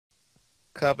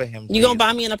Cover him. You gonna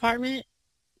buy me an apartment?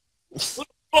 Who the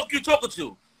fuck you talking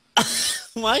to?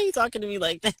 Why are you talking to me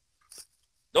like that?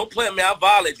 Don't play with me. I'll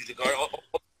violate you, Jakari.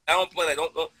 I don't play that.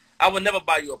 Don't. I would never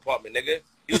buy you an apartment, nigga.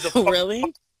 You was a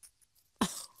Really?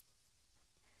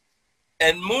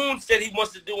 And Moon said he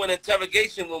wants to do an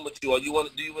interrogation room with you. Or you want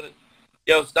to do you want to?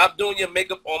 Yo, stop doing your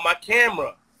makeup on my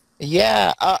camera.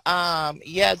 Yeah,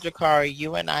 yeah, Jakari,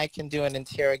 you and I can do an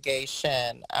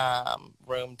interrogation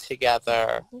room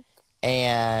together,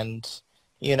 and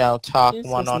talk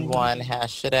one-on-one,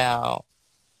 hash it out.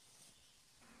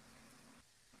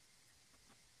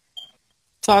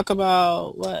 Talk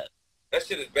about what? That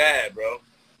shit is bad, bro.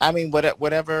 I mean,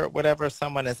 whatever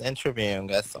someone is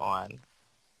interviewing us on.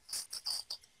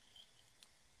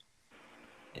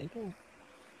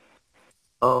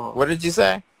 Oh. What did you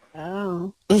say?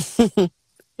 Oh.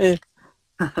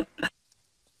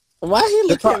 Why he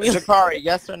looking at me? Jakari,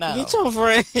 yes or no? Get your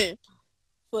friend.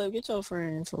 Flip, get your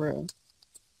friend for real.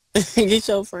 Get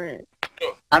your friend.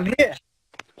 I'm here.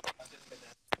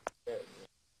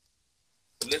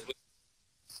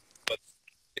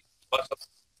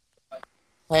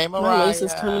 Hey, My Mariah. lace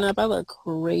is coming up. I look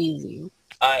crazy.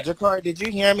 Jakari, did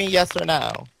you hear me? Yes or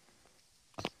no?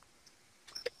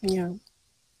 Yeah.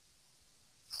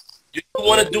 Do you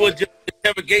want to do an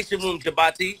interrogation room,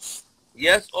 Jabati?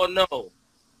 Yes or no?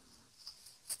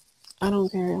 I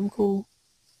don't care. I'm cool.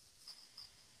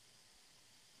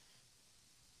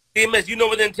 TMS, you know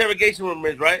what the interrogation room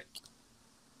is, right?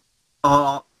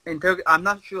 I'm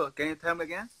not sure. Can you tell me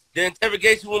again? The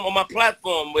interrogation room on my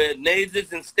platform where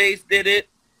Nazis and Stace did it,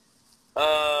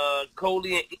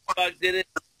 Coley and Enoch did it.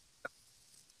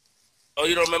 Oh,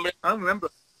 you don't remember it? I don't remember.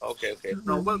 Okay.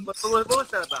 No, what was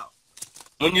that about?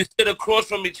 When you sit across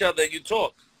from each other, you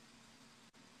talk.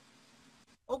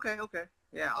 Okay.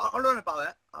 Yeah, I'll learn about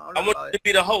that. I want you to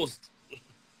be the host.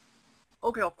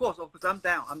 Okay, of course, I'm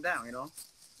down.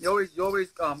 You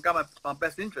always got my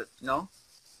best interest,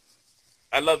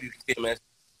 I love you, TMS.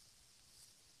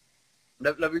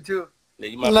 Love you too. Yeah,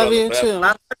 you my Love brother, you forever. too.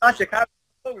 Not Chicago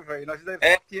photographer, she's like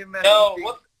Hey, TMS. yo,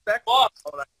 what the fuck?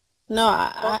 No,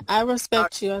 I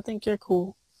respect you. I think you're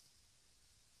cool.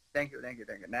 Thank you.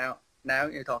 Now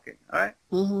you're talking. All right.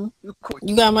 Mm-hmm. You cool.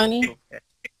 You got money? Yeah.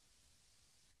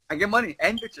 I get money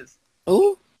and bitches.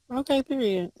 Ooh. Okay.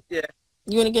 Period. Yeah.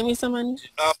 You wanna give me some money?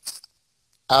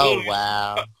 Oh,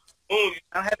 wow.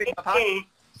 I'm happy in my pocket.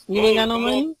 You ain't got no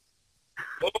money?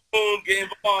 Get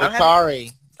involved.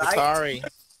 Jakari.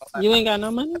 You ain't got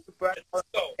no money?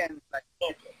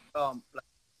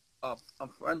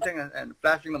 Fronting and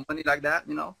flashing the money like that,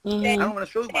 Mm-hmm. I don't want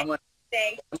to show you my money.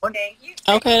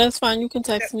 Okay, that's fine. You can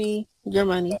text me your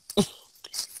money. All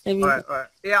right.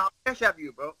 Yeah, I'll cash out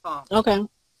you, bro. Okay.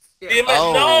 Yeah. TMS,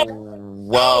 Oh, no.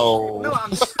 whoa. No,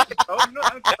 I'm bro.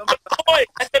 Boy,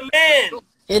 that's a man.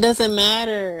 It doesn't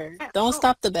matter. Don't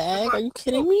stop the bag. Are you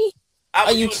kidding me?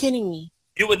 Are you kidding me?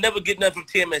 You would never get nothing from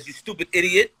TMS, you stupid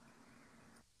idiot.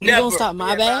 You Never. gonna stop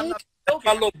my bag? That's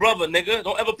my little brother, nigga.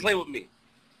 Don't ever play with me.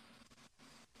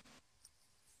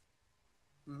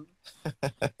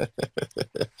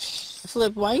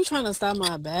 Flip, why you trying to stop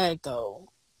my bag though?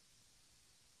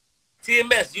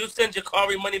 TMS, you send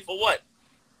Jakari money for what?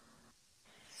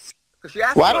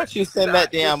 Why don't you send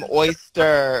that damn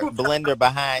oyster blender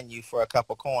behind you for a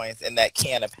couple coins and that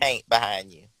can of paint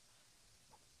behind you?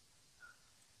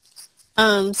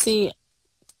 See,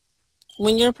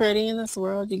 when you're pretty in this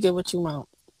world, you get what you want.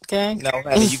 Okay? No,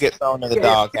 honey, you get thrown in the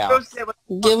doghouse.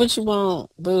 Get what you want,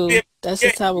 boo. That's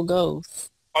just how it goes.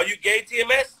 Are you gay,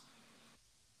 TMS?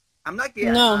 I'm not gay.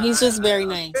 No, he's just very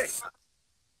nice.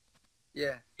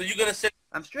 Yeah. So you're gonna send?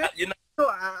 I'm straight. You know, No,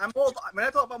 I'm all about, when I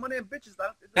talk about money and bitches,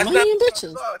 Money and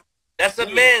bitches. that's a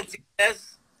man,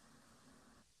 TMS.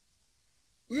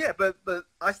 Yeah, but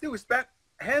I still respect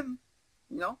him,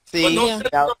 See, Yeah.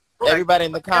 now, everybody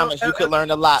in the comments, you could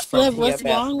learn a lot from Flip, TMS what's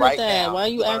wrong with right that? now. Why are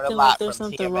you learn a acting lot like there's from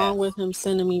something TMS. wrong with him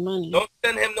sending me money? Don't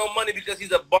send him no money because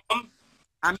he's a bum.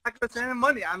 I'm not gonna send him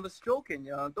money. I'm just joking,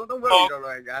 Don't worry, Oh.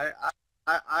 alright, guy.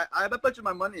 I have a bunch of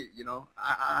my money,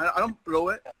 I don't blow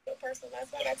it. Your personal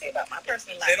life. What I tell you about my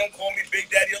personal They life? don't call me Big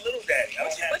Daddy or Little Daddy.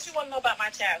 What you want to know about my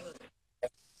childhood?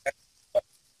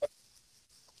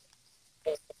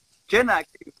 Jenna,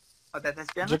 oh,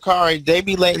 that's Jenna. Jakari, they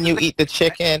be letting you eat the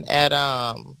chicken at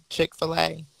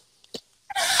Chick-fil-A.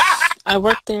 I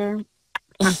work there.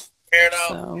 Fair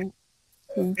enough.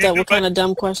 So, what kind of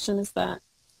dumb question is that?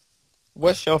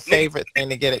 What's your favorite thing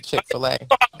to get at Chick-fil-A?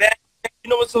 You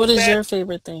know what's so What sad? is your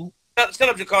favorite thing? Shut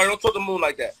up, Jakari. Don't talk to Moon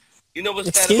like that. You know what's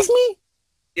sad? Excuse me?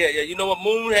 Yeah. You know what?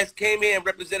 Moon has came here and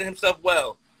represented himself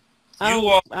well. I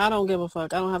don't give a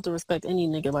fuck. I don't have to respect any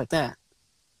nigga like that.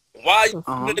 Why you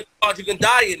in the garage? You can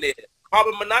die in there.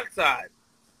 Carbon monoxide.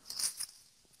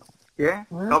 Yeah,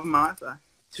 carbon monoxide.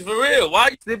 For real? Why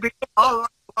you sleeping?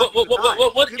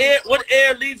 What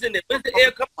air leaves in it? Where's the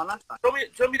air coming?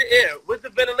 Show me the air. Where's the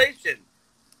ventilation?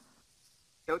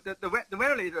 The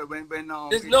ventilator when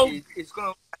there's no. It's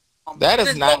gonna. That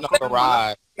is not no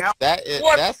garage. That is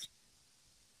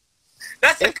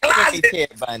that's a closet.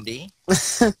 Ted Bundy.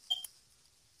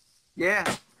 Yeah.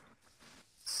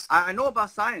 I know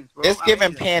about science, bro. It's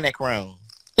giving panic room.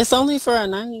 It's only for a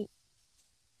night.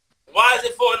 Why is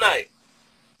it for a night?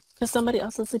 Because somebody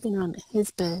else is sleeping on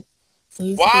his bed. So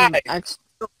he's Why?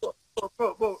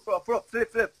 Bro,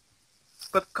 flip.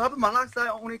 But carbon monoxide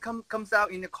only comes out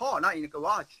in the car, not in the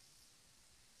garage.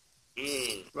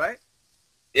 Right?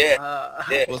 Yeah.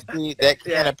 Yeah. Well, see, that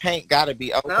can of paint got to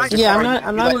be open. Yeah,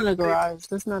 I'm not in a garage.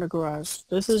 That's not a garage.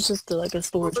 This is just like a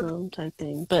storage room type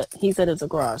thing. But he said it's a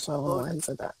garage, so I don't know why he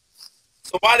said that.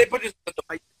 So why they put this?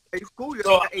 Are you cool? You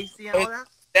got AC and all that?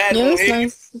 Yeah, it's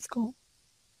nice. It's cool.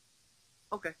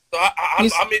 Okay. So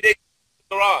how many days in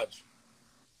the garage?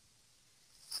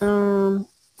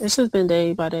 It's just been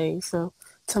day by day. So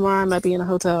tomorrow I might be in a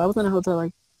hotel. I was in a hotel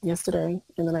like yesterday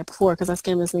and the night before because I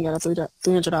scammed this thing out of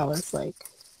 $300. Like,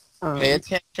 pay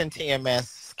attention,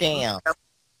 TMS scam.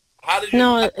 How did you?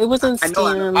 No, it wasn't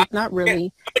scam. Not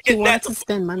really. He wanted to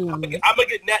spend money on me. I'm gonna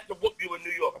get Nat to whoop you in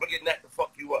New York. I'm gonna get Nat to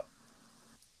fuck you up.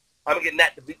 I'm gonna get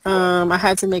Nat to beat you up. I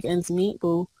had to make ends meet,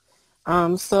 boo.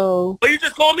 So. But you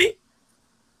just call me?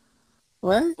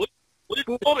 What? What did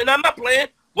you call me? And I'm not playing.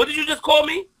 What did you just call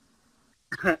me?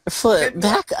 Flip,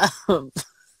 back up.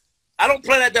 I don't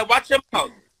play like that. Watch your mouth.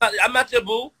 I'm not your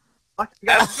boo. I'm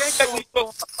your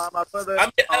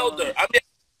elder. I'm your.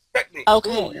 Respect me.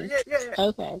 Okay. Yeah.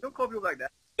 Okay. Don't call people like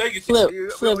that. Thank you.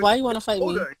 Flip, why you want to fight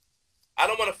me? I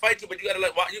don't want to fight you, but you gotta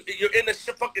like. You're in the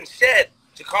fucking shed,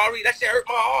 Jakari. That shit hurt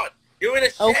my heart. You're in a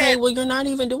shed. Okay, well you're not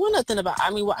even doing nothing about it. I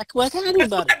mean, what can I do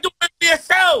about it? Do it for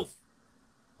yourself.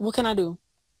 What can I do?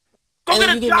 Go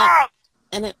get a job.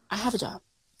 And then I have a job.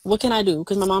 What can I do?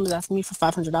 Because my mom is asking me for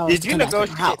 $500. Did you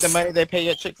negotiate the money they pay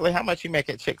at Chick-fil-A? How much you make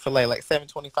at Chick-fil-A? Like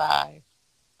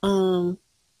 $7.25.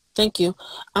 Thank you.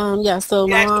 Yeah. So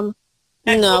my mom.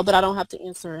 No, but I don't have to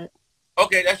answer it.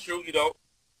 Okay, that's true. You don't.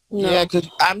 No. Yeah, because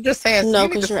I'm just saying. No,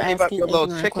 you need to you're save up your little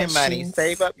chicken questions. money.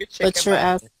 Save up your chicken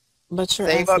money. But you're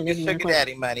save up your sugar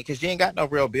daddy money because you ain't got no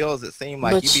real bills. It seems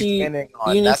like you be spending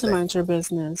on you need nothing. to mind your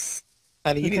business.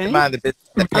 Honey, you need to mind the business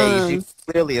that pays you.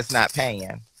 Clearly, it's not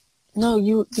paying. No,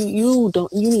 you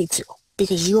don't. You need to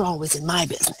because you're always in my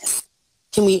business.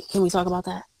 Can we talk about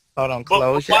that? Hold on,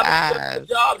 close your eyes.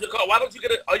 Why don't you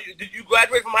get did you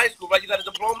graduate from high school? Right, you got a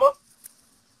diploma.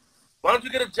 Why don't you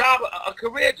get a job, a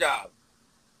career job?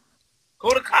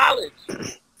 Go to college.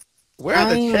 Where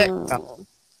are the checks?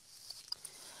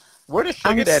 Where the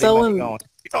sugar daddy money going?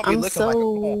 You don't be looking like a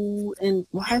fool. And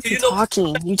why is he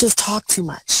talking? You just talk too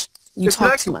much. You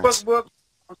talk too much. Work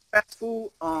fast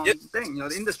food thing, the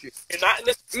industry. You're not in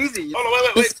the easy. Hold on,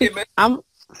 wait, man.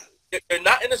 You're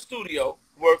not in the studio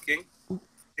working.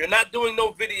 You're not doing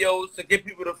no videos to get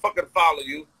people to fucking follow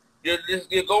you.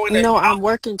 You're going. No, I'm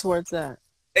working towards that.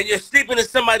 And you're sleeping in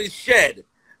somebody's shed.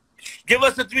 Give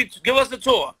us a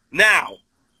tour now.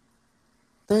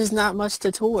 There's not much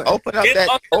to tour. Open up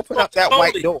that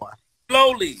white door.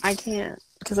 Slowly. I can't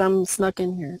because I'm snuck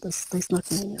in here. They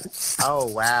snuck me in here. Oh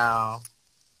wow.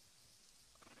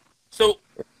 So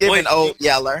giving old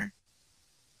yeller.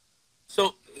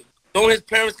 So don't his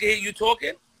parents hear you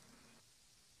talking?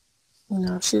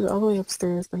 No, she's all the way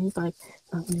upstairs, but he's like,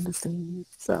 I'm going to stay in here.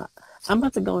 So I'm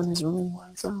about to go in his room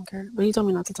anyway, so I don't care. But he told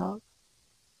me not to talk.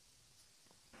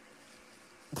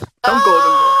 Don't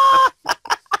go.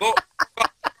 Go.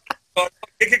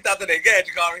 Get kicked out today. Go ahead,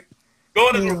 Jakari. Go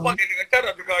in the room. Fuck it. Shut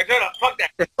up, Jakari. Shut up. Fuck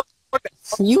that.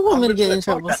 You want me to get in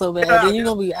trouble so bad, then you're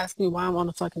going to be asking me why I'm on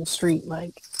the fucking street.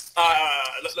 Like,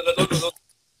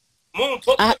 Moon,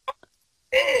 talk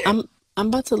I'm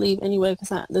about to leave anyway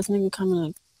because this nigga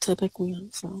coming to pick me up,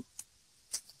 so.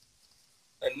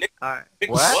 All right.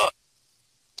 What?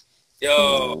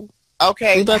 Yo.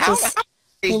 Okay. We about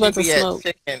to smoke.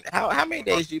 How many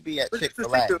days you be at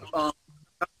Chick-fil-A?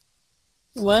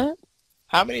 What?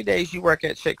 How many days you work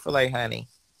at Chick-fil-A, honey?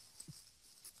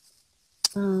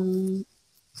 I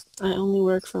only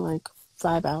work for like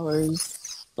 5 hours.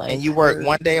 And you work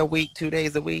 1 day a week, 2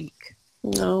 days a week?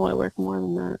 No, I work more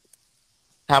than that.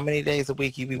 How many days a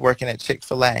week you be working at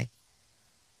Chick-fil-A?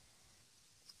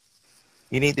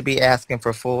 You need to be asking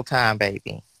for full time,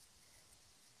 baby.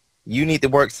 You need to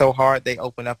work so hard they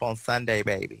open up on Sunday,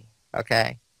 baby.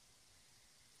 Okay?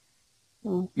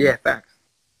 Mm-hmm. Yeah, facts.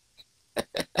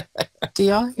 Do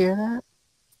y'all hear that? Do y'all hear that? How many days you be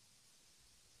at Chick-fil-A? What? How many days you be at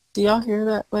Chick-fil-A? Chick-fil-A Do y'all hear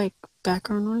that, like,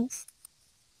 background noise?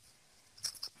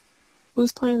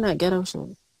 Who's playing that ghetto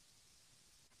shit?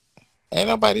 Ain't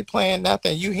nobody playing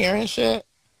nothing. You hearing shit?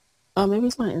 Oh, maybe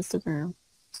it's my Instagram.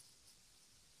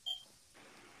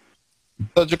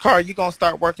 So, Jakar, you gonna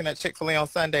start working at Chick-fil-A on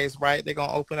Sundays, right? They're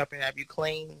gonna open up and have you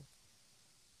clean.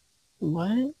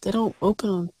 What? They don't open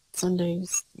on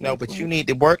Sundays. No, Like, but what? you need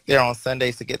to work there on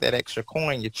Sundays to get that extra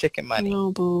coin, your chicken money.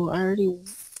 No, boo. I already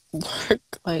work,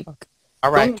 like,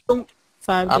 All right. Don't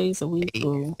 5 days a week,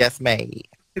 boo. Yes, made.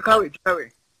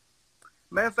 Jakari.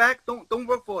 Matter of fact, don't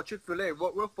work for Chick-fil-A.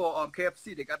 Work for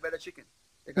KFC. They got better chicken.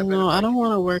 They got No, better I don't chicken.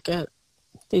 want to work at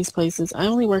these places. I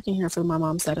only work in here for my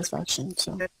mom's satisfaction.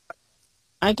 So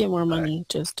I get more money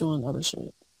just doing other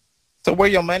shit. So where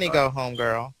your money go,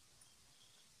 homegirl?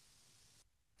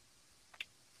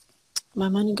 My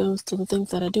money goes to the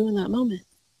things that I do in that moment.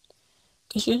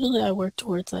 Because usually I work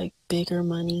towards like bigger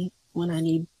money when I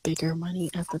need bigger money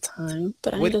at the time.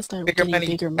 But I need to start getting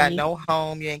bigger money. You got no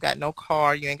home, you ain't got no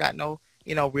car, you ain't got no,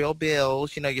 real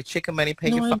bills. Your chicken money pay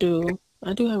your No, I do.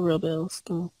 I do have real bills.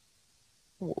 So.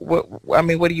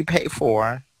 What do you pay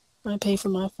for? I pay for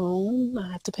my phone.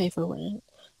 I have to pay for rent.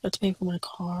 I have to pay for my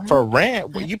car. For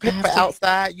rent? You pay for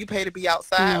outside? You pay to be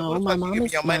outside? No, my mom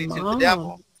is your money to the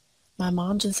devil? My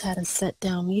mom just had a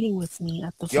sit-down meeting with me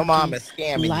at the your mom is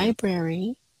scamming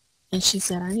library, and she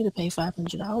said I need to pay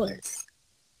 $500.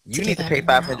 You need to pay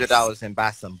 $500 and buy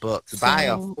some books. So buy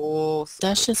a full.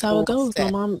 That's just how it goes.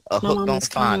 My mom is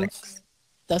kind of.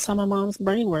 That's how my mom's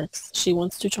brain works. She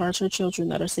wants to charge her children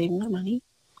that are saving their money,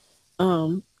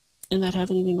 and that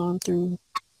haven't even gone through,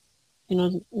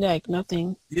 like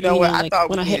nothing. You know what? I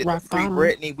thought when we needed to free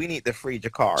Brittany. We need to free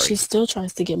Jakari. She still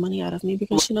tries to get money out of me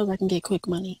because she knows I can get quick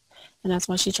money, and that's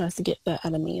why she tries to get that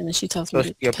out of me. And then she tells me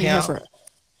to pay her for it.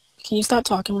 Can you stop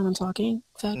talking when I'm talking?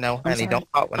 No, honey, don't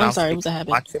talk when I'm sorry. It was a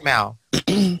habit. Watch your mouth.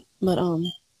 But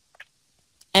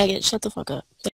Agate, shut the fuck up.